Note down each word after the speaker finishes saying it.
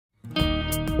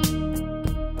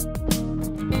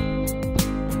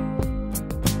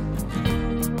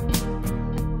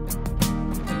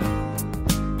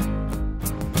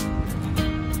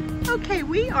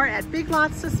are at Big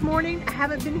Lots this morning. I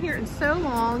haven't been here in so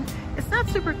long. It's not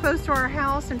super close to our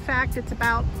house. In fact, it's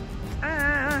about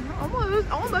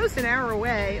almost an hour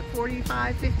away,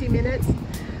 45, 50 minutes.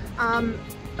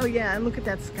 Oh yeah, and look at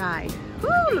that sky. Woo,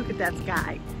 look at that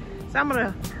sky. So I'm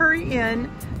gonna hurry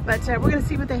in, but we're gonna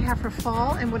see what they have for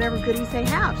fall and whatever goodies they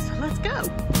have. So let's go.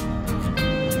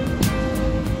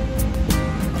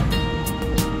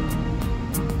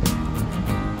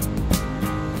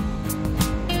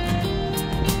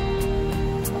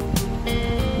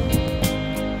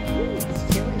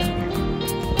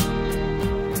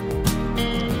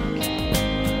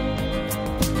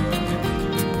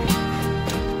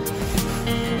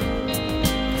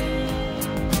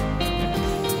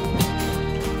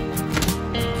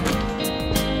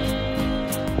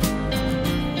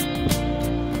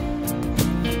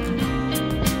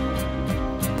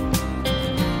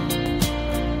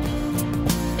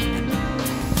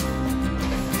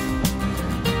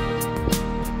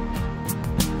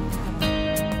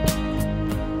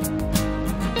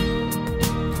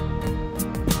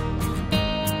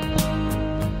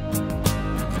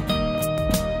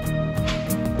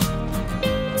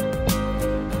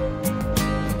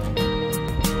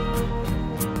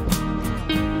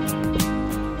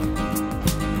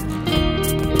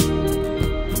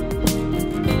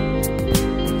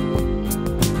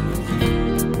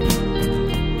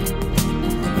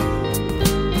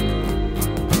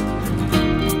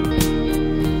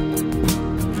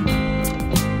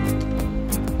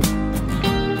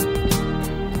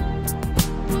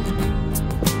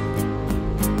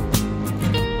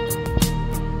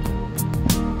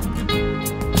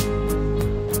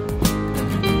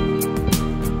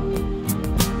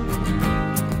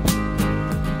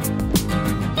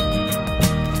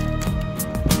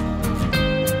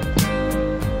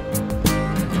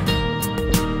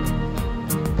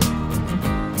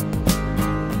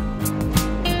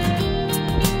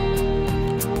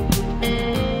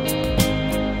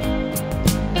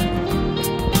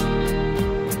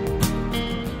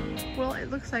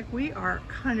 Like we are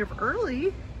kind of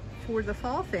early for the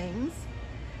fall things,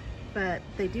 but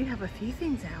they do have a few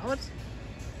things out.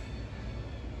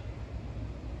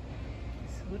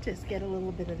 So we'll just get a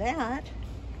little bit of that.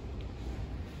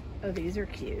 Oh, these are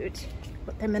cute.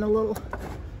 Put them in a little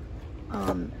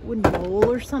wooden bowl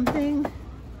or something.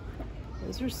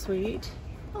 Those are sweet.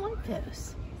 I like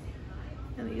those.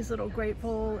 And these little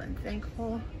grateful and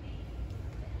thankful.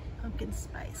 Pumpkin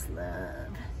spice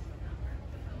love.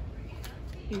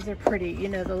 These are pretty, you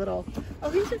know, the little, oh,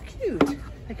 these are cute.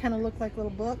 They kind of look like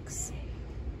little books.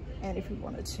 And if you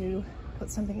wanted to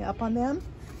put something up on them,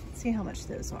 see how much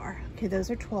those are. Okay, those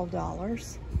are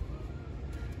 $12.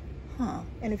 Huh,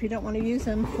 and if you don't want to use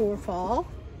them for fall,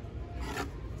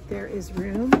 there is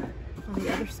room on the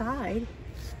other side.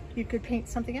 You could paint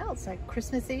something else, like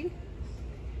Christmassy.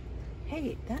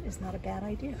 Hey, that is not a bad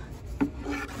idea.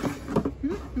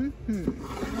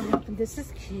 This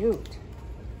is cute.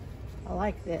 I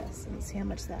like this. Let's see how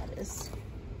much that is.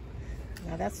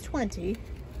 Now that's 20.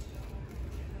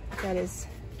 That is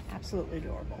absolutely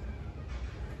adorable.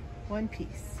 One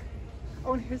piece.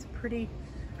 Oh, and here's a pretty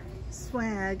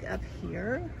swag up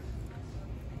here.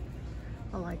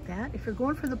 I like that. If you're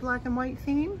going for the black and white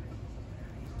theme,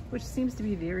 which seems to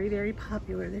be very, very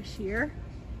popular this year.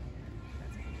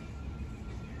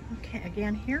 Okay,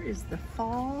 again, here is the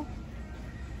fall.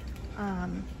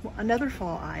 Well, another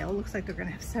fall aisle. Looks like they're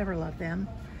gonna have several of them.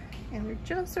 And we're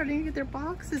just starting to get their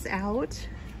boxes out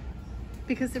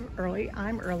because they're early.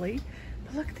 I'm early.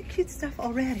 But look at the cute stuff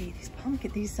already. These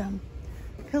these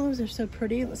pillows are so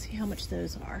pretty. Let's see how much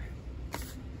those are.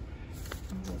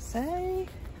 We'll say,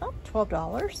 oh,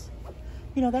 $12.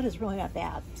 You know, that is really not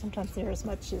bad. Sometimes they're as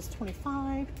much as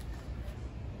 $25.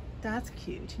 That's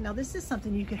cute. Now this is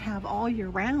something you could have all year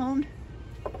round.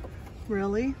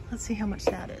 Really? Let's see how much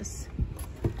that is.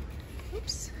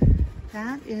 Oops.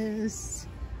 That is,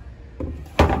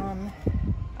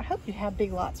 I hope you have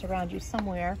Big Lots around you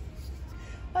somewhere.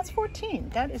 That's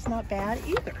 $14. That is not bad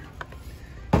either.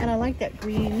 And I like that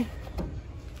green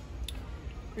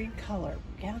color.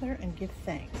 Gather and give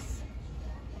thanks.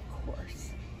 Of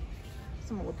course.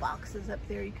 Some little boxes up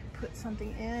there you could put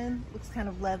something in. Looks kind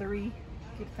of leathery.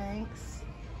 Give thanks.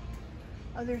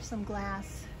 Oh, there's some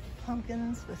glass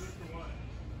pumpkins with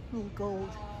little gold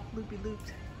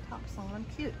loopy-looped tops on.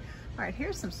 Cute. All right,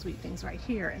 here's some sweet things right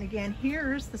here. And again,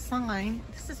 here's the sign.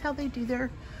 This is how they do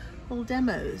their little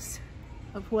demos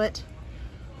of what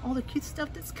all the cute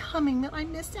stuff that's coming that I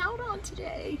missed out on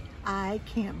today. I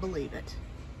can't believe it.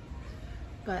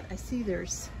 But I see the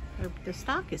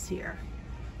stock is here.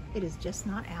 It is just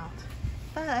not out.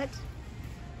 But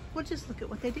we'll just look at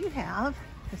what they do have.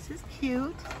 This is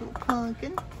cute, little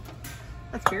pumpkin.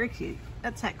 That's very cute.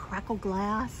 That's that crackle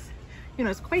glass. You know,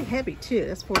 it's quite heavy too.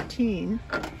 That's 14.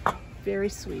 Very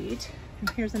sweet. And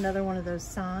here's another one of those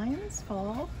signs,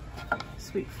 fall,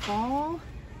 sweet fall.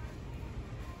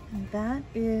 And that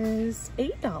is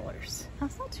 $8.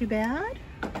 That's not too bad.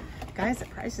 Guys, the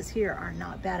prices here are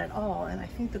not bad at all. And I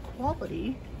think the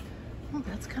quality, oh,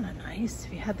 that's kind of nice.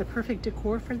 If you had the perfect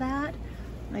decor for that,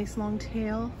 nice long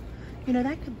tail. You know,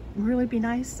 that could really be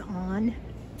nice on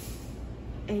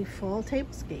a fall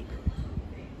tablescape.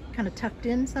 Kind of tucked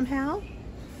in somehow.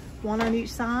 One on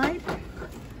each side.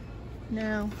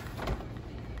 No.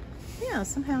 Yeah,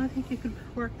 somehow I think you could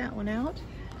work that one out.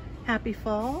 Happy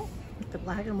fall with the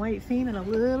black and white theme and a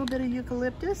little bit of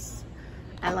eucalyptus.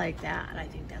 I like that. I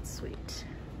think that's sweet.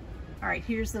 All right,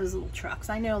 here's those little trucks.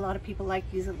 I know a lot of people like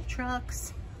these little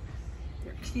trucks.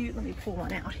 They're cute. Let me pull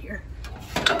one out here.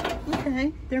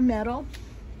 Okay, they're metal.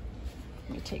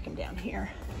 Let me take them down here.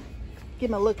 Give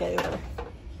them a look over.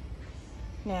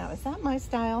 Now, is that my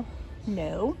style?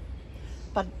 No.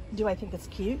 But do I think it's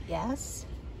cute? Yes.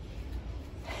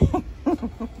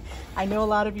 I know a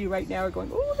lot of you right now are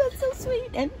going, oh, that's so sweet.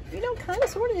 And, you know, kind of,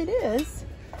 sort of it is.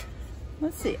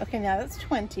 Let's see. Okay, now that's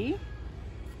 20.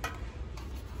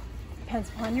 Depends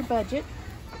upon your budget.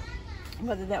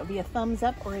 Whether that would be a thumbs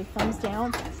up or a thumbs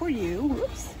down for you.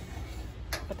 Whoops.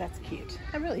 But that's cute.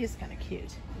 That really is kind of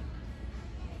cute.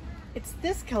 It's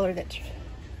this color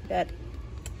that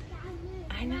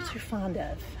I'm not too fond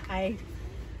of. I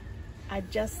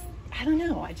don't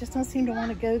know. I just don't seem to want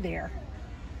to go there.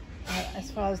 As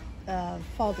far as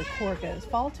fall decor goes.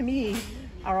 Fall to me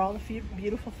are all the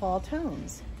beautiful fall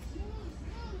tones.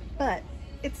 But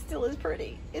it still is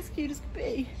pretty. It's cute as could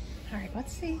be. All right,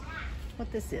 let's see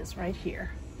what this is right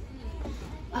here.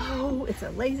 Oh, it's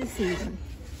a lazy Susan.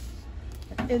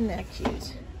 Isn't that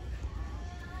cute?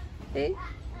 See?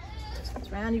 Just goes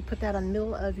around. You put that on the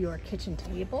middle of your kitchen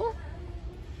table.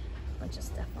 Bunch of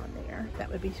stuff on there. That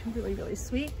would be really, really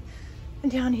sweet.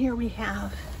 And down here we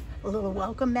have a little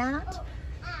welcome mat,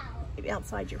 maybe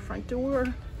outside your front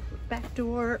door, back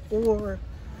door, or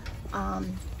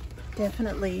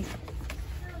definitely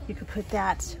you could put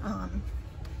that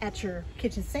at your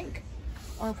kitchen sink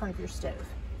or in front of your stove.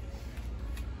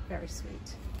 Very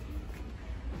sweet.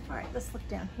 All right, let's look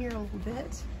down here a little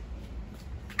bit.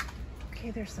 Okay,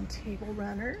 there's some table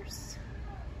runners.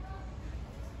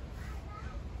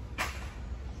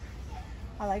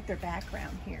 I like their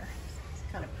background here. It's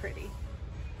kind of pretty.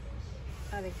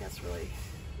 I think that's really,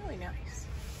 really nice.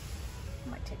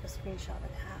 I might take a screenshot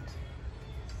of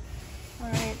that.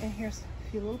 All right, and here's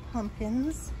a few little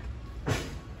pumpkins.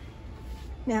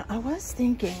 Now, I was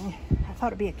thinking, I thought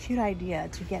it'd be a cute idea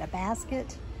to get a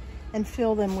basket and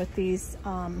fill them with these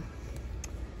fun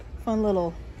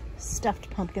little stuffed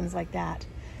pumpkins like that.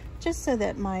 Just so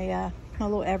that my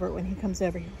little Everett, when he comes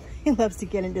over, he loves to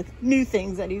get into new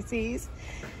things that he sees.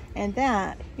 And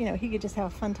that, you know, he could just have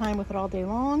a fun time with it all day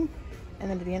long. And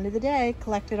then at the end of the day,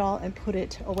 collect it all and put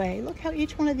it away. Look how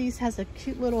each one of these has a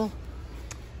cute little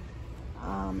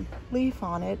leaf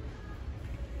on it.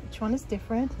 Each one is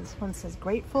different. This one says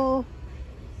grateful,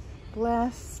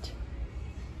 blessed,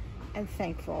 and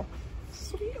thankful.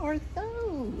 Sweet are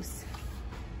those.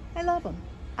 I love them.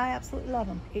 I absolutely love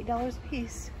them. $8 a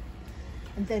piece.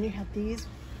 And then you have these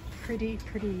pretty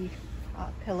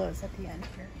pillows at the end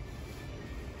here.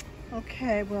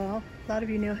 Okay, well, a lot of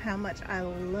you know how much I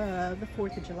love the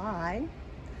 4th of July.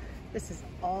 This is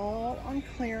all on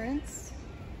clearance.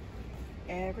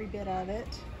 Every bit of it.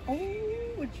 Oh,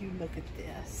 would you look at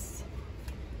this?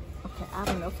 Okay, I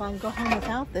don't know if I can go home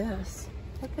without this.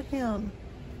 Look at him.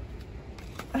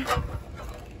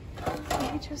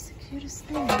 He's just the cutest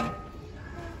thing.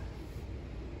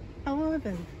 I love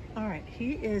him. All right,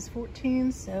 he is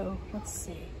 14, so let's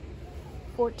see.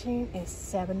 14 is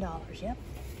 $7, yep.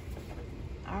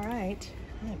 All right,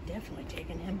 I'm definitely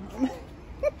taking him home.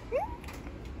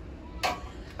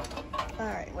 All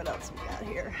right, what else we got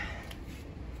here?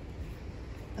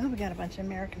 Oh, we got a bunch of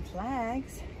American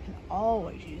flags. Can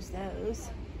always use those.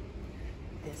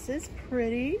 This is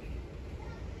pretty.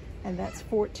 And that's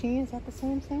 14, is that the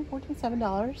same thing? 14,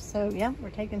 $7. So yeah,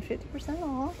 we're taking 50%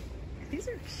 off. These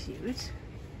are cute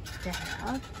to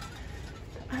have.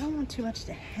 I don't want too much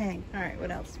to hang. All right,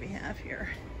 what else do we have here?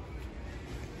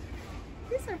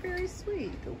 These are very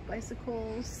sweet, the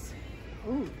bicycles.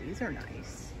 Oh, these are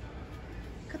nice.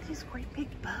 Look at these great big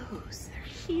bows.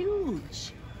 They're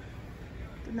huge.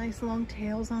 The nice long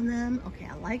tails on them. Okay,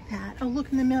 I like that. Oh,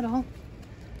 look in the middle.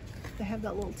 They have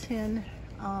that little tin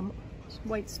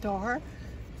white star.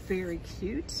 Very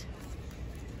cute.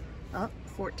 Oh,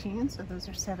 14, so those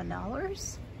are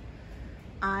 $7.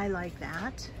 I like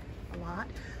that a lot.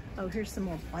 Oh, here's some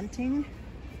more bunting.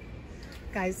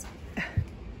 Guys,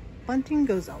 bunting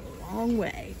goes a long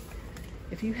way.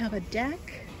 If you have a deck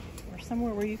or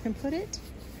somewhere where you can put it,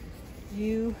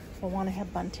 you will want to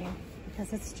have bunting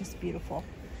because it's just beautiful.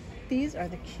 These are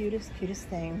the cutest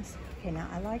things. Okay, now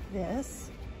I like this.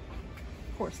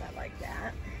 Of course I like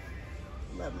that.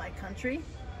 Love my country.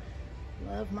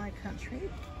 Love my country.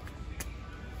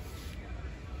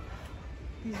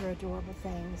 These are adorable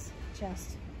things.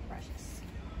 Just precious.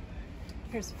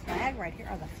 Here's a flag right here.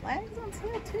 Are the flags on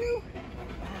sale too?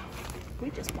 Wow. We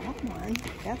just bought one.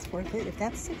 That's worth it. If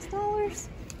that's $6,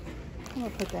 I'm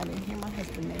gonna put that in here. My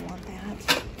husband may want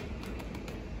that.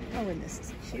 Oh, and this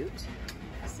is cute.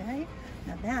 Say,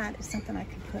 now that is something I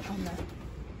can put on the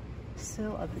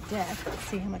sill of the deck. Let's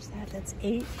see how much that's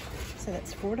 $8. So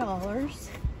that's $4.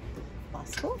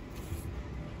 Possible.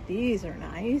 These are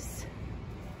nice.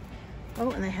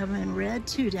 Oh, and they have them in red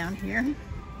too down here.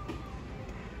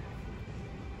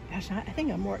 Gosh, I think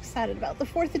I'm more excited about the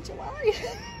 4th of July.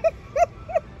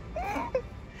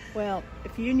 Well,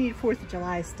 if you need 4th of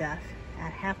July stuff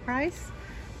at half price,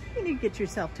 you need to get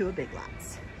yourself to a Big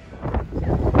Lots.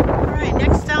 All right,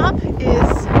 next stop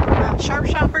is Sharp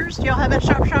Shoppers. Do y'all have at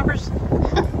Sharp Shoppers?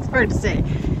 It's hard to say.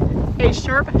 A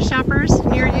Sharp Shoppers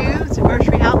near you. It's a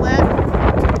grocery outlet,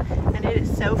 and it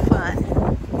is so fun.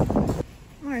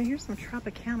 All right, here's some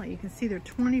Tropicana. You can see there are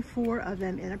 24 of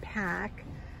them in a pack.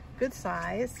 Good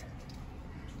size.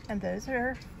 And those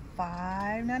are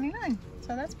 $5.99.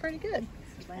 So that's pretty good.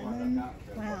 Lemon.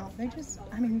 Wow, they just,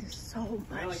 I mean, there's so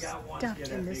much stuff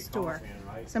in this store.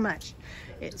 So much.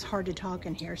 It's hard to talk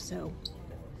in here, so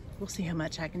we'll see how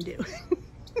much I can do.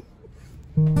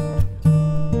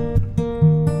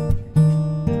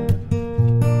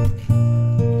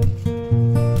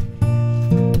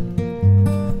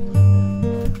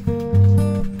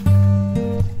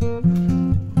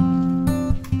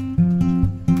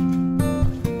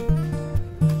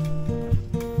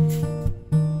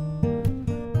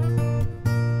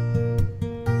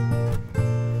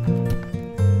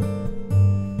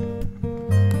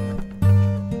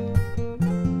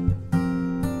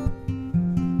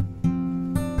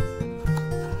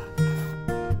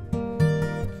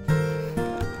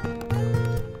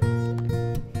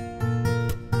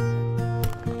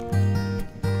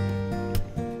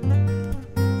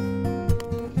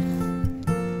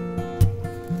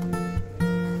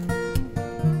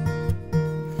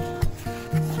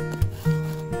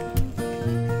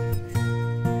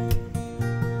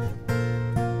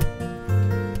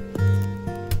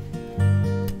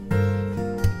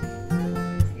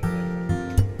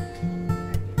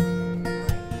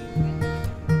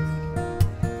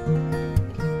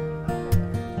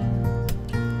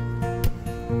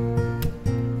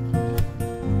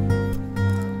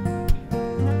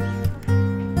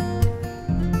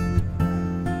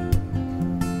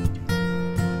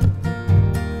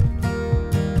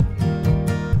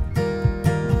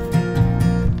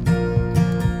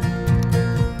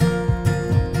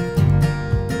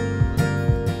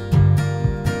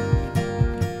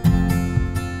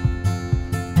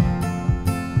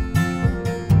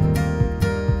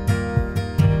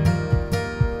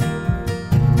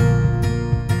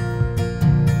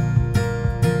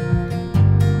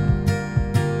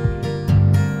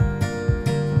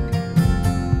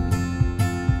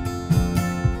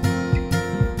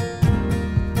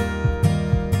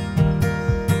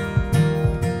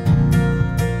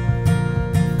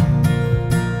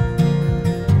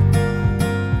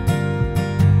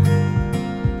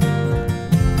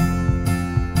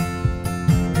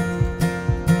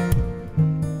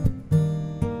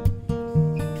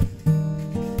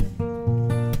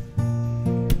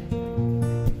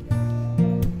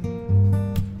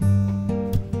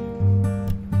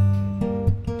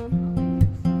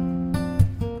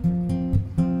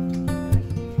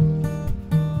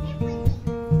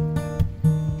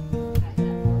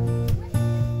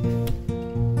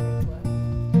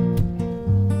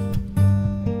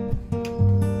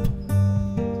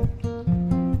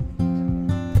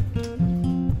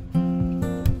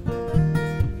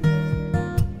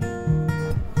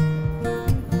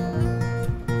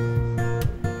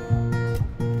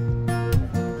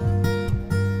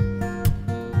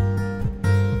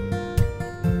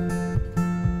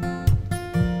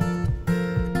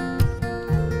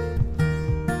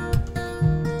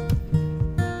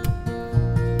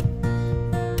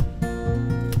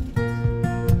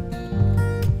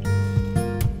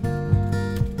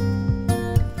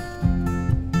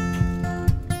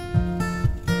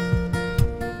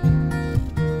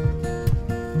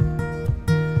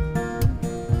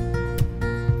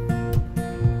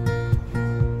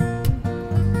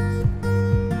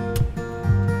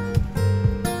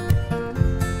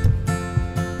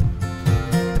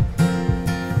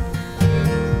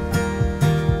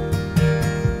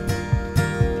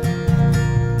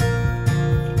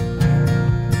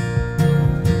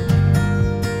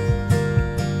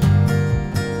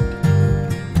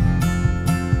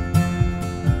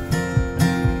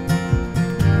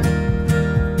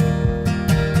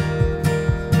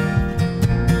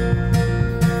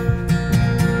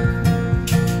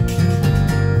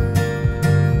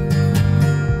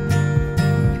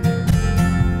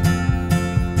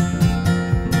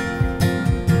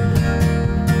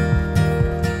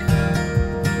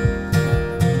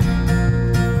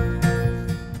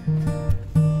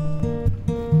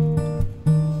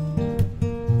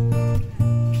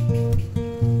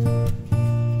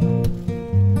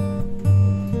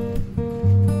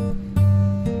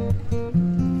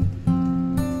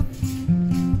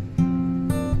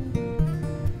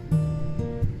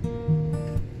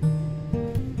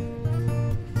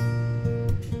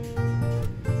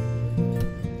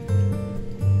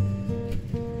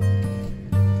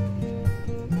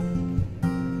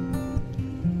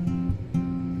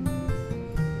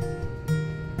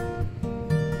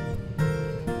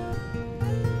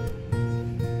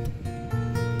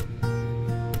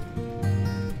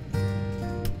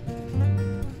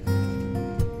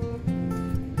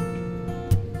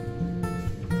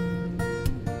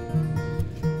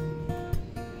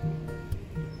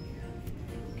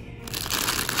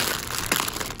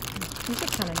 These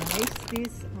are kind of nice,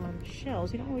 these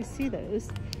shells. You don't always see those.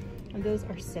 And those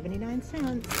are 79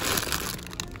 cents.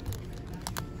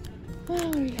 Oh,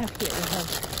 we have here, we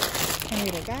have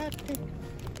tomato gato,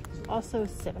 also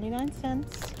 79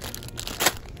 cents.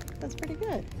 That's pretty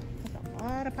good. That's a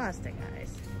lot of pasta,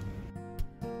 guys.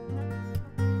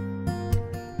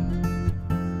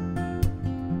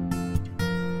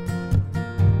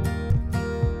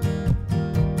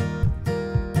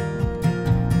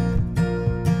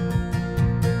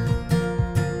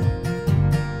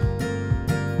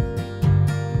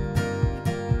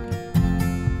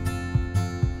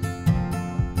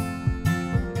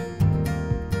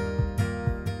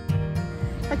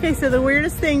 Okay, so the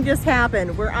weirdest thing just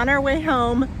happened. We're on our way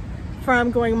home from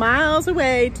going miles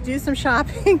away to do some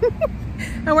shopping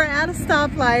and we're at a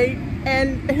stoplight,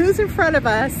 and who's in front of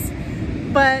us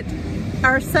but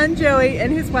our son Joey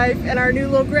and his wife and our new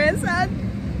little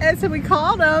grandson. And so we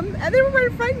called them and they were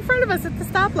right in front of us at the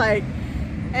stoplight.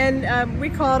 And we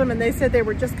called them and they said they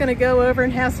were just gonna go over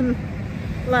and have some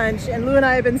lunch. And Lou and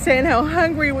I have been saying how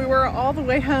hungry we were all the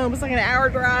way home. It was like an hour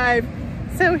drive.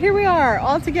 So here we are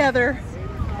all together.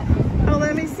 Oh,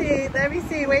 let me see.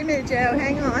 Wait a minute, Joe.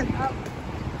 Hang on. Oh.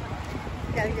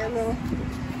 Gotta get a little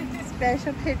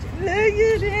special picture. Look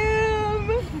at him.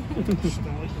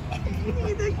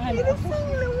 He's the cutest thing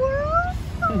in the world.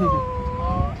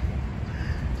 Oh.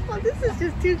 Oh, this is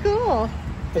just too cool.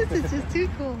 This is just too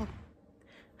cool.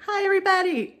 Hi,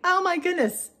 everybody. Oh, my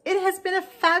goodness. It has been a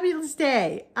fabulous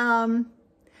day.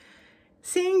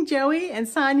 Seeing Joey and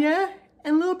Sonia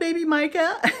and little baby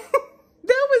Micah.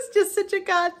 That was just such a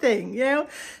God thing, you know?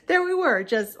 There we were,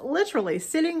 just literally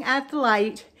sitting at the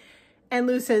light, and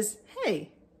Lou says,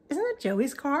 hey, isn't that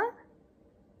Joey's car?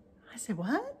 I said,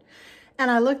 what?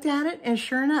 And I looked at it, and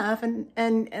sure enough, and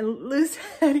Lou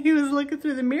said he was looking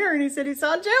through the mirror, and he said he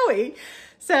saw Joey.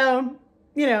 So,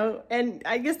 you know, and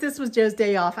I guess this was Joe's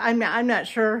day off. I'm not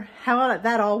sure how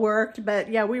that all worked, but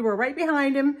yeah, we were right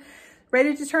behind him,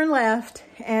 ready to turn left,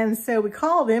 and so we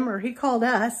called him, or he called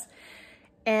us.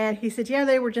 And he said, yeah,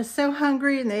 they were just so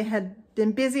hungry and they had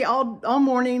been busy all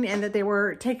morning, and that they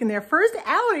were taking their first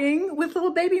outing with little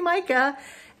baby Micah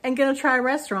and gonna try a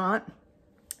restaurant.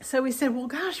 So we said, well,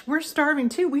 gosh, we're starving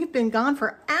too. We've been gone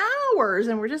for hours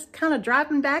and we're just kind of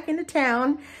driving back into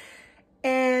town.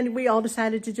 And we all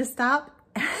decided to just stop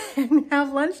and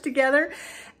have lunch together.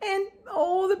 And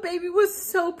oh, the baby was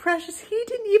so precious. He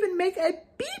didn't even make a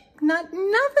beep,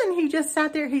 nothing. He just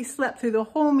sat there. He slept through the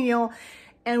whole meal.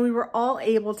 And we were all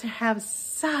able to have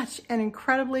such an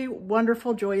incredibly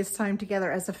wonderful, joyous time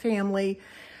together as a family.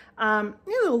 You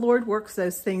know, the Lord works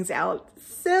those things out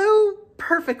so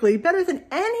perfectly, better than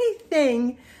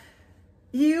anything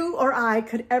you or I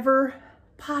could ever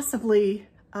possibly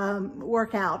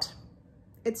work out.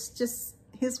 It's just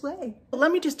His way.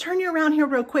 Let me just turn you around here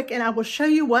real quick and I will show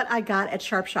you what I got at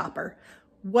Sharp Shopper.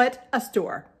 What a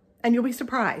store. And you'll be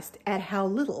surprised at how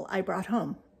little I brought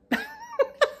home.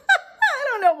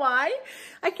 Know why.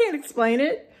 I can't explain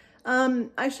it.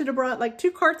 I should have brought like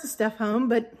 2 carts of stuff home,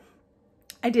 but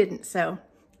I didn't. So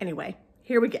anyway,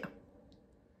 here we go.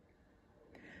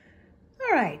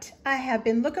 All right, I have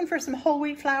been looking for some whole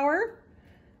wheat flour.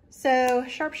 So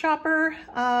Sharp Shopper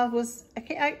was,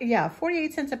 yeah,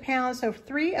 48 cents a pound, so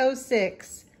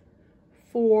 $3.06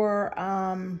 for,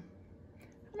 I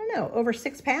don't know, over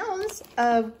 6 pounds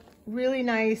of really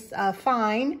nice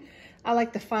fine. I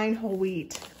like the fine whole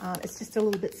wheat. It's just a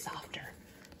little bit softer.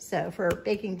 So for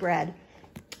baking bread,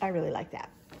 I really like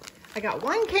that. I got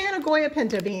 1 can of Goya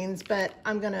pinto beans, but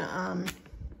I'm gonna,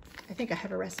 I think I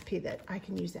have a recipe that I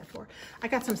can use that for. I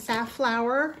got some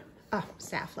safflower,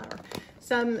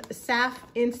 some Saf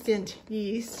instant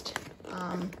yeast.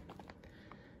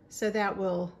 So that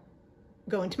will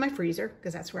go into my freezer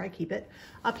because that's where I keep it.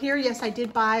 Up here, yes, I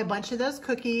did buy a bunch of those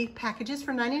cookie packages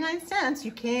for 99 cents.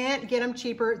 You can't get them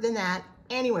cheaper than that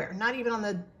anywhere, not even on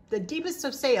the deepest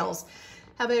of sales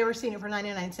have I ever seen it for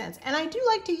 99 cents. And I do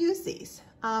like to use these,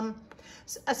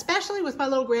 especially with my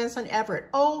little grandson, Everett.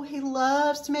 Oh, he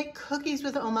loves to make cookies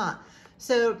with Oma.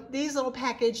 So these little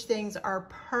package things are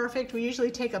perfect. We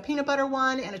usually take a peanut butter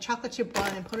one and a chocolate chip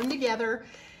one and put them together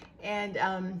and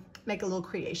make a little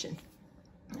creation.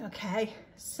 Okay,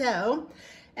 so,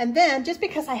 and then just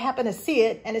because I happen to see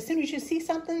it, and as soon as you see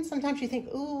something, sometimes you think,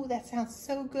 ooh, that sounds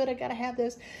so good, I gotta have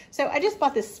those. So I just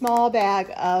bought this small bag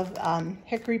of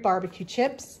hickory barbecue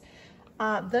chips.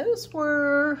 Those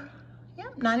were, yeah,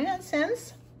 99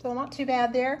 cents, so not too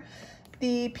bad there.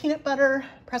 The peanut butter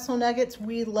pretzel nuggets,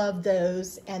 we love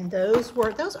those, and those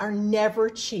are never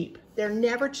cheap. They're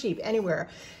never cheap anywhere,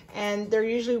 and they're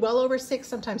usually well over $6,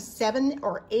 sometimes $7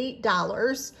 or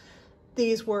 $8.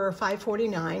 These were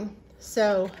 $5.49,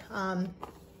 So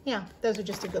yeah, those are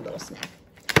just a good little snack.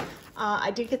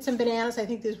 I did get some bananas. I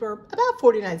think these were about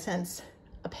 49 cents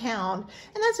a pound,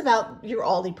 and that's about your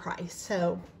Aldi price,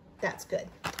 so that's good.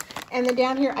 And then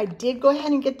down here, I did go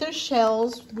ahead and get those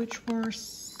shells, which were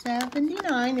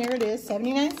 79, there it is,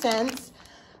 79 cents.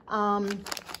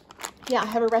 Yeah, I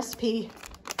have a recipe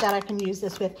that I can use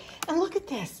this with. And look at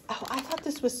this. Oh, I thought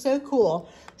this was so cool.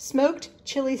 Smoked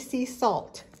chili sea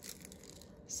salt.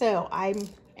 So I'm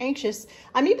anxious.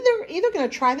 I'm either going to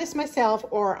try this myself,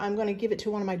 or I'm going to give it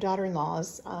to one of my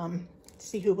daughter-in-laws,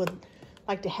 see who would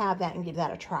like to have that and give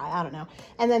that a try. I don't know.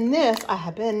 And then this, I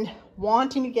have been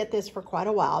wanting to get this for quite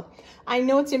a while. I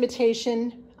know it's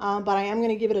imitation, but I am going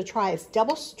to give it a try. It's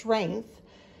double strength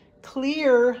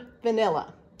clear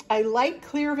vanilla. I like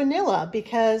clear vanilla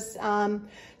because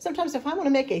sometimes if I want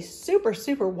to make a super,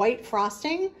 super white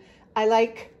frosting, I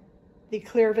like the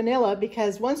clear vanilla,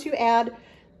 because once you add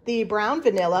the brown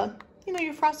vanilla, you know,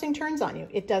 your frosting turns on you.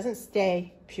 It doesn't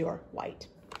stay pure white.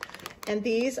 And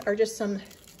these are just some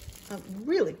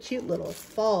really cute little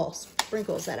fall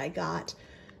sprinkles that I got.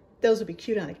 Those will be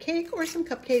cute on a cake or some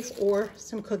cupcakes or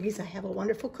some cookies. I have a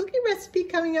wonderful cookie recipe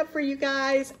coming up for you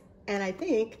guys. And I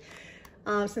think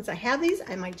since I have these,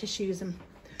 I might just use them.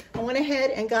 I went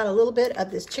ahead and got a little bit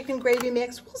of this chicken gravy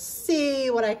mix. We'll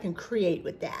see what I can create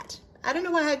with that. I don't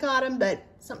know why I got them, but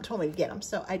something told me to get them,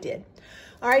 so I did.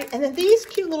 All right, and then these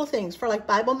cute little things for like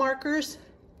Bible markers.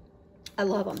 I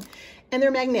love them. And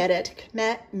they're magnetic,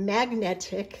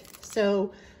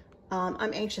 so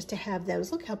I'm anxious to have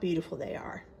those. Look how beautiful they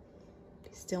are. Be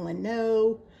still and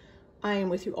know, I am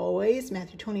with you always,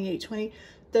 Matthew 28:20.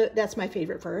 That's my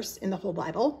favorite verse in the whole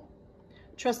Bible.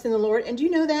 Trust in the Lord. And do you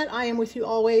know that I am with you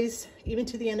always, even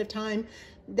to the end of time?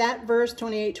 That verse,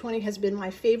 28:20, has been my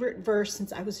favorite verse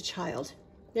since I was a child.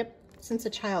 Yep, since a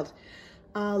child.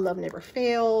 Love never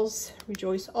fails,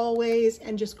 rejoice always,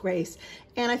 and just grace.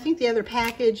 And I think the other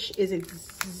package is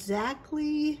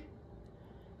exactly,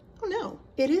 oh no,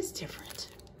 it is different.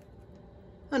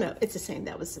 Oh no, it's the same.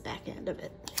 That was the back end of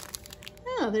it.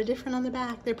 Oh, they're different on the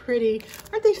back. They're pretty.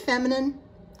 Aren't they feminine?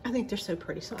 I think they're so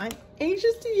pretty. So I'm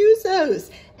anxious to use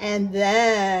those. And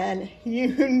then, you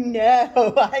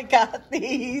know, I got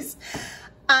these.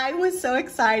 I was so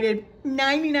excited.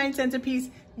 99 cents a piece.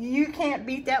 You can't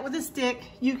beat that with a stick.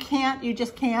 You can't, you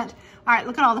just can't. All right,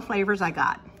 look at all the flavors I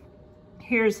got.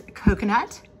 Here's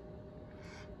coconut,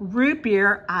 root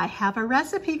beer. I have a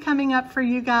recipe coming up for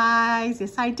you guys.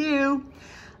 Yes, I do.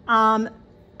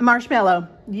 Marshmallow.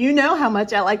 You know how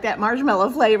much I like that marshmallow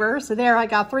flavor. So there, I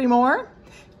got 3 more.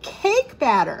 Cake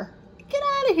batter. Get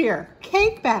out of here.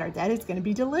 Cake batter. That is going to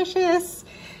be delicious.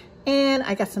 And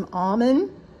I got some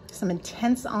almond, some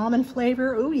intense almond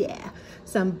flavor. Oh yeah.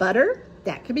 Some butter.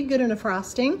 That could be good in a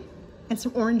frosting. And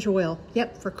some orange oil.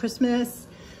 Yep, for Christmas.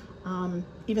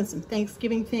 Even some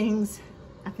Thanksgiving things.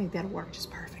 I think that'll work just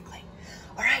perfectly.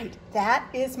 All right, that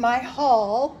is my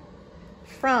haul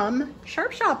from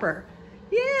Sharp Shopper.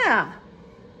 Yeah.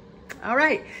 All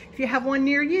right, if you have one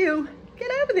near you, get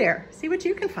over there, see what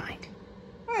you can find.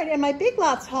 All right, and my Big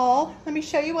Lots haul, let me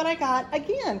show you what I got.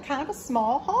 Again, kind of a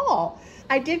small haul.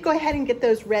 I did go ahead and get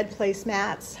those red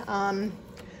placemats.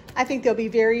 I think they'll be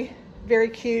very, very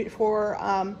cute for,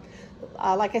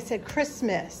 like I said,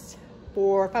 Christmas,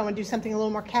 or if I want to do something a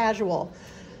little more casual,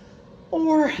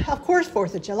 or of course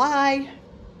 4th of July,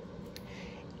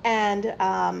 and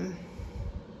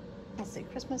let's see,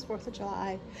 Christmas, 4th of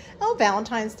July, oh,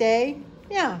 Valentine's Day.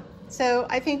 Yeah, so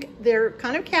I think they're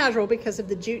kind of casual because of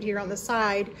the jute here on the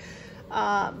side,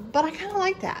 but I kind of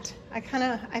like that. I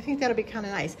think that'll be kind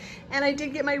of nice. And I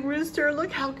did get my rooster.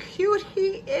 Look how cute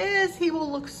he is. He will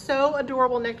look so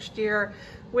adorable next year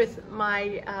with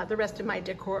my the rest of my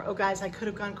decor. Oh guys, I could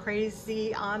have gone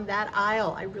crazy on that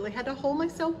aisle. I really had to hold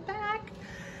myself back.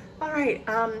 All right,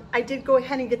 I did go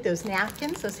ahead and get those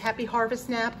napkins, those Happy Harvest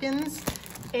napkins,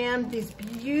 and these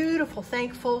beautiful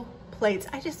Thankful plates.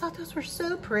 I just thought those were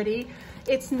so pretty.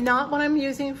 It's not what I'm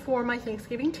using for my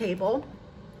Thanksgiving table,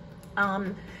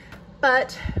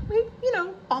 but we, you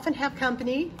know, often have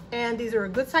company, and these are a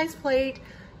good size plate.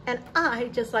 And I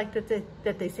just like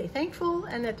that they say thankful,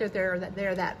 and that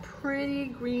they're that pretty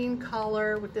green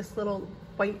color with this little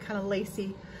white kind of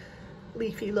lacy,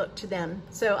 leafy look to them.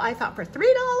 So I thought for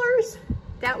 $3,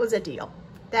 that was a deal.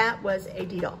 That was a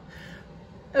deal.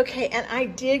 Okay, and I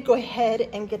did go ahead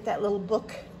and get that little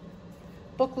book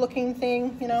looking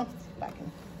thing, you know, if I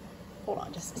can, hold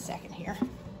on just a second here.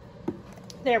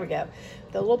 There we go.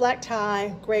 The little black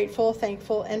tie, grateful,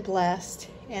 thankful, and blessed.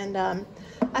 And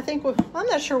I think, I'm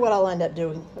not sure what I'll end up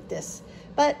doing with this,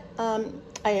 but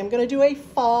I am going to do a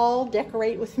fall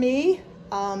decorate with me.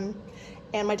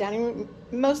 and my dining room,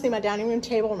 mostly my dining room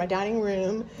table or my dining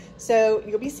room. So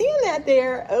you'll be seeing that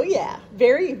there. Oh yeah,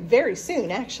 very, very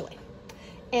soon actually.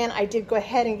 And I did go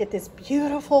ahead and get this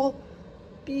beautiful,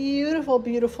 beautiful,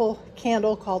 beautiful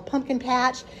candle called Pumpkin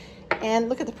Patch. And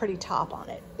look at the pretty top on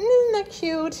it. Isn't that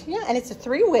cute? Yeah, and it's a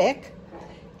 3-wick.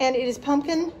 And it is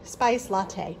pumpkin spice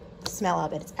latte. The smell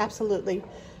of it, it's absolutely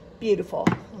beautiful.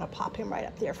 I'm gonna pop him right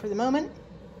up there for the moment.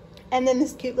 And then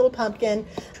this cute little pumpkin.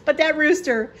 But that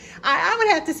rooster, I would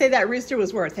have to say that rooster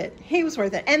was worth it. He was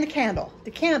worth it. And the candle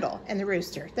and the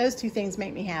rooster. Those two things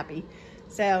make me happy.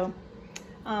 So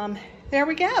there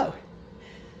we go.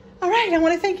 All right, I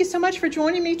want to thank you so much for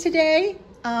joining me today.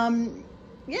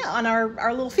 Yeah, on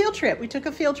our little field trip. We took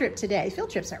a field trip today. Field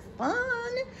trips are fun.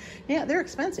 Yeah, they're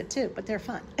expensive too, but they're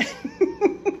fun.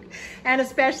 And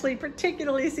especially,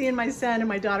 particularly seeing my son and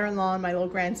my daughter-in-law and my little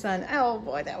grandson. Oh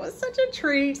boy, that was such a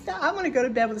treat. I'm gonna go to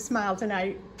bed with a smile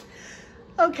tonight.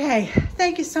 Okay,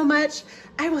 thank you so much.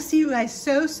 I will see you guys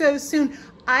so soon.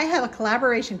 I have a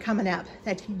collaboration coming up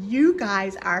that you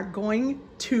guys are going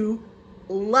to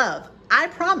love. I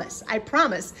promise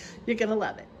you're gonna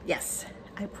love it. Yes,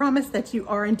 I promise that you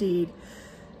are indeed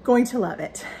going to love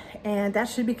it. And that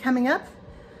should be coming up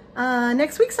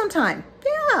next week sometime.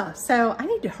 Yeah, so I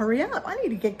need to hurry up. I need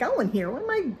to get going here. What am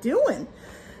I doing?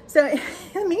 So in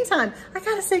the meantime, I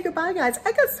gotta say goodbye, guys.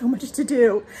 I got so much to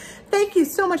do. Thank you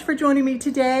so much for joining me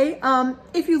today.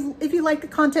 If you like the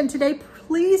content today,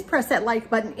 please press that like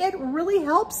button. It really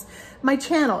helps my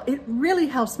channel. It really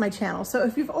helps my channel. So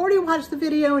if you've already watched the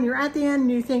video and you're at the end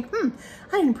and you think,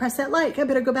 I didn't press that like, I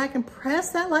better go back and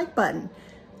press that like button.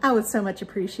 I would so much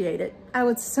appreciate it. I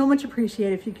would so much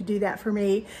appreciate it if you could do that for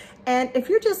me. And if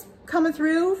you're just coming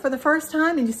through for the first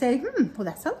time and you say, well,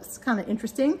 that sounds kind of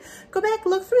interesting, go back,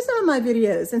 look through some of my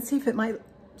videos and see if it might,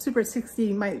 Super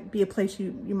 60 might be a place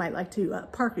you might like to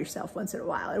park yourself once in a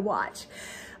while and watch.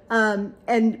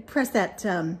 And press that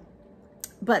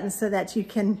button so that you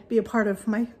can be a part of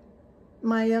my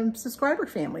subscriber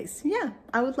families. Yeah,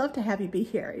 I would love to have you be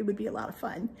here. It would be a lot of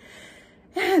fun.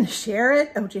 And share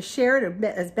it. Oh, just share it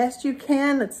as best you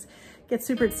can. Let's get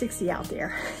Super 60 out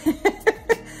there.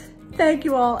 Thank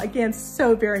you all again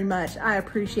so very much. I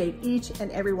appreciate each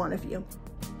and every one of you.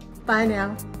 Bye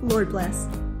now. Lord bless.